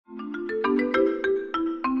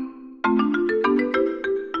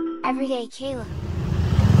Everyday Kayla.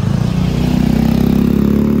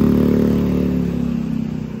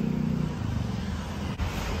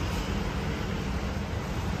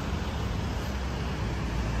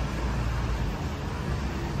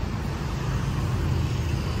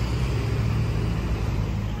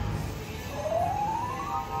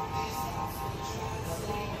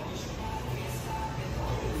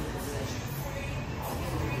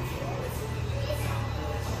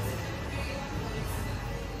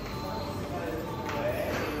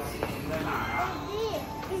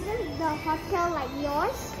 The hotel like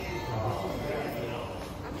yours?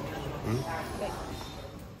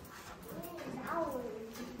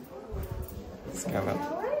 Skylight.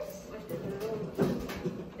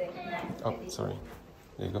 Oh, sorry.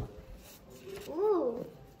 There you go. Ooh.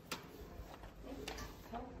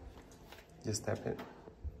 Just tap it.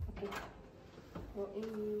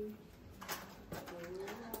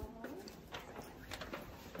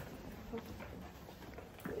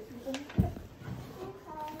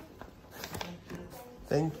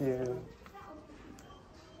 Thank you.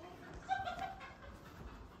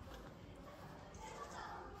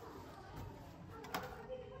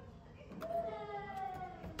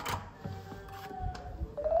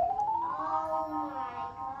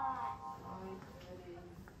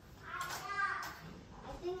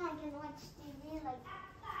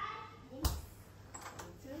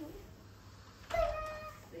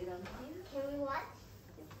 Can we watch?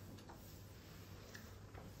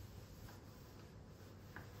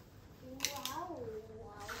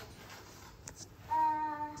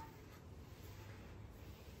 Wow.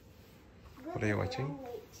 What are you watching?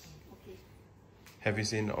 Have you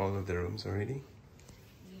seen all of the rooms already?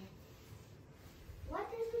 What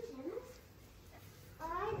is it, Jenna? I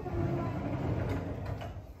don't know.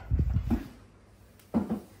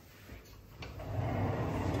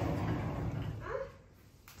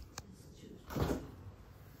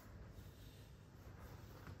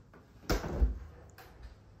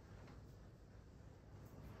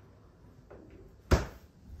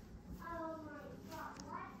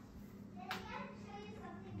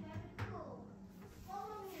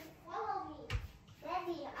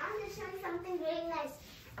 Something very nice.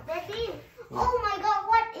 Daddy, oh my god,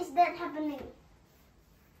 what is that happening?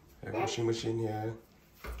 A washing machine here.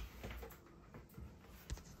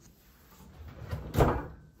 Let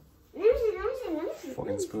me see. Fork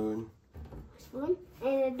and spoon. Spoon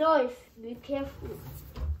and the doors. Be careful.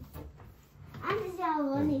 And this is our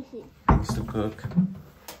one. Things to cook.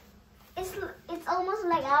 It's almost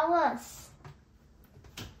like ours.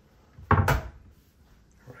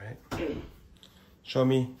 Right. Show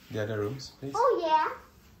me the other rooms, please. Oh yeah,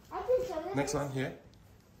 I can show you. Next one here.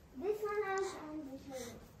 This one I wanted to show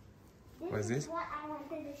you. What is this? What I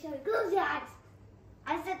wanted to show you. Close your eyes.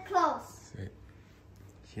 I said close. Wait.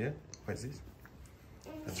 Here. What is this?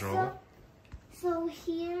 A And drawer. So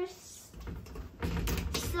here's.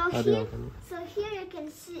 How do you open it? So here you can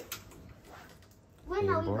see. When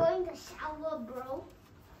Your are we board? going to shower, bro?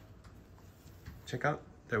 Check out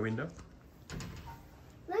the window.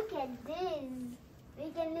 Look at this. We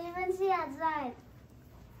can even see outside.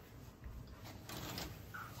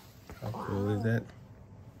 How cool is that?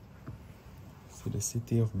 See the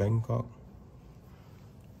city of Bangkok.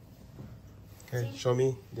 Okay, show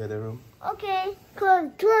me the other room. Okay, close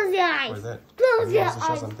your eyes. What is that? Close Mommy your wants to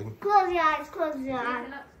show eyes. something. Close your eyes. Close your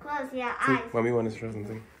eyes. Close your See, eyes. Mommy wants to show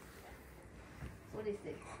something. What is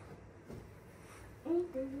it?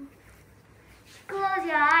 Close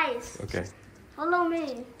your eyes. Okay. Follow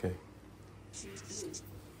me. Okay.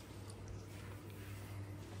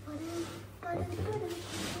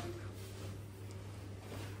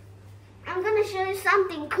 I'm gonna show you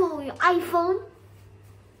something cool. Your iPhone.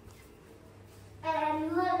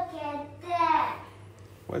 And look at that.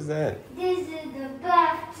 What's that? This is the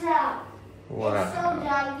bathtub. Wow. It's so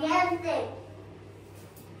gigantic.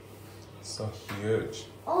 So huge.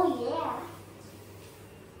 Oh yeah.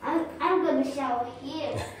 I'm gonna shower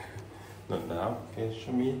here. Not now. Okay,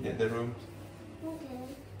 show me the other rooms. Okay.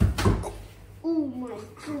 Oh my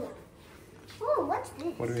god. Oh, what's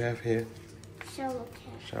this? What do we have here? Shower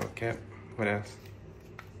cap. Shower cap. What else?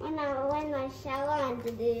 When I shower, I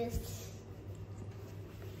do this.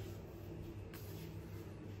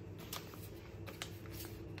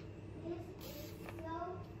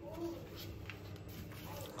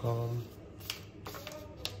 Comb.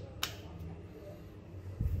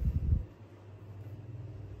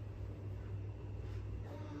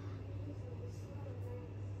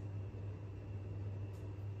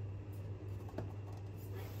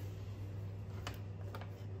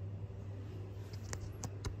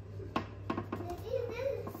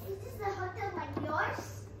 Is this the hotel like yours?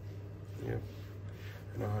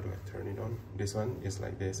 Now how do I turn it on? This one is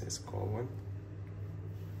like this. It's cold one.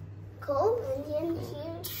 Cold, and then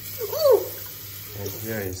here. Ooh! And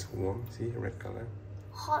here is warm. See, red color.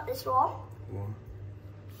 Hot is warm. Warm.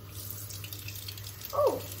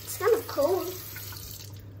 Oh, it's kind of cold.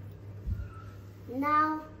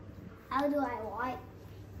 Now, how do I wipe?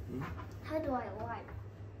 How do I wipe?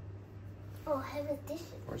 Oh, I have a tissue.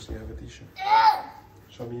 Of course, you have a tissue.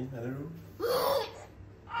 Show me another room.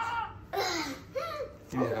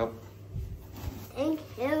 Give me help. Thank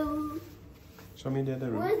you. Show me the other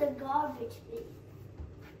room. Where's the garbage bin?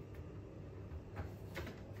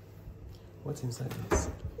 What's inside this?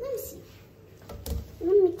 Let me see.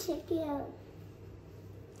 Let me check it out.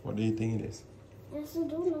 What do you think it is? I also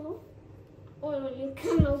don't know. Oh, you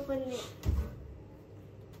can't open it.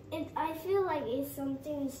 I feel like it's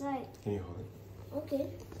something inside. Can you hold it? Okay.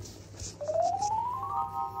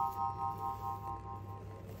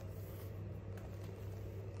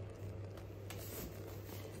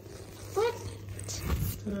 What?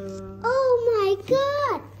 Oh my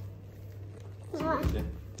God! What?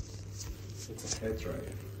 It's a hair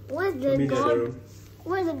dryer. Where's Show me the the other garbage? room.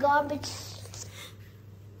 Where's the garbage?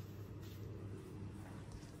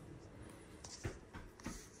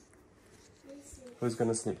 Who's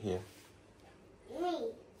gonna sleep here? Me.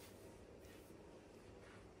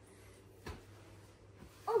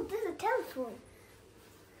 Oh, there's a telephone.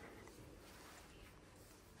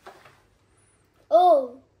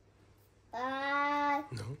 Oh.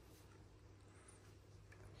 No.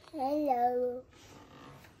 Hello.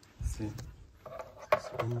 See,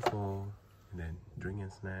 spoonful, and then drink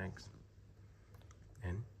and snacks,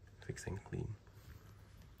 and fix and clean.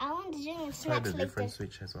 I want to drink and Try snacks the later. different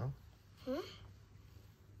switch as well. Hmm?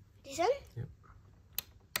 This one? Yep.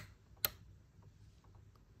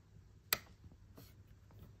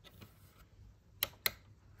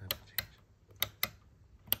 Let me change.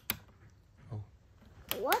 Oh,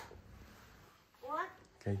 What? What?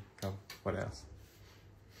 okay, come. What else?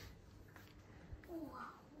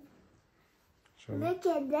 Show me. Look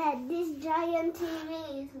at that. This giant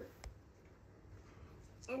TV is...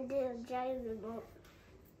 And the giant remote.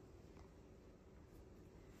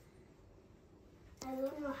 I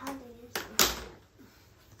don't know how to use it.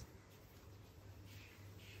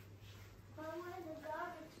 But where's the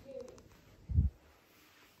garbage bin?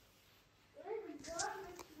 Where's the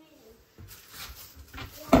garbage bin?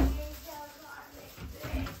 Where is the garbage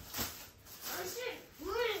bin? I said,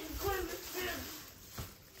 where's the garbage bin?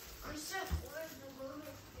 I said, where's the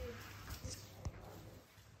garbage bin?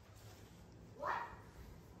 What?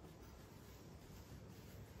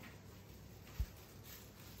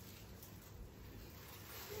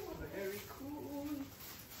 Very cool.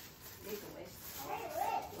 Make a wish. Wait.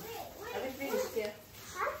 Have you finished yet?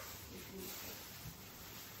 Huh?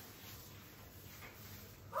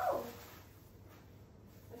 Oh,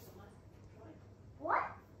 what?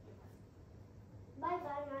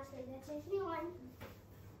 Bye-bye, Master. That's a new one.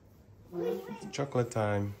 Wait. Chocolate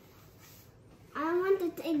time. I want to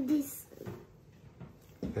take this.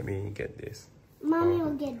 Let me get this. Mommy Oh,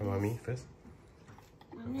 will get this. Mommy first.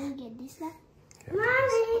 Mommy will get this one. Okay.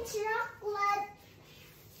 Mommy, chocolate.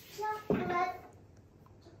 Chocolate.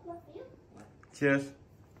 Chocolate for you? Cheers.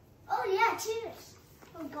 Oh, yeah, cheers.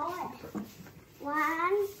 Oh, God.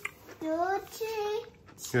 1, 2, 3.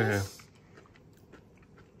 Here, here.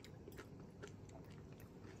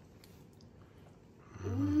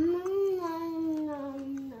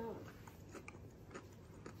 No.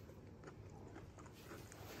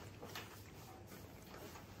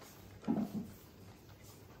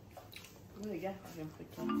 Oh, yeah, I can put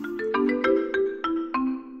it.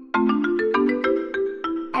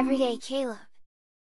 Everyday Kayla.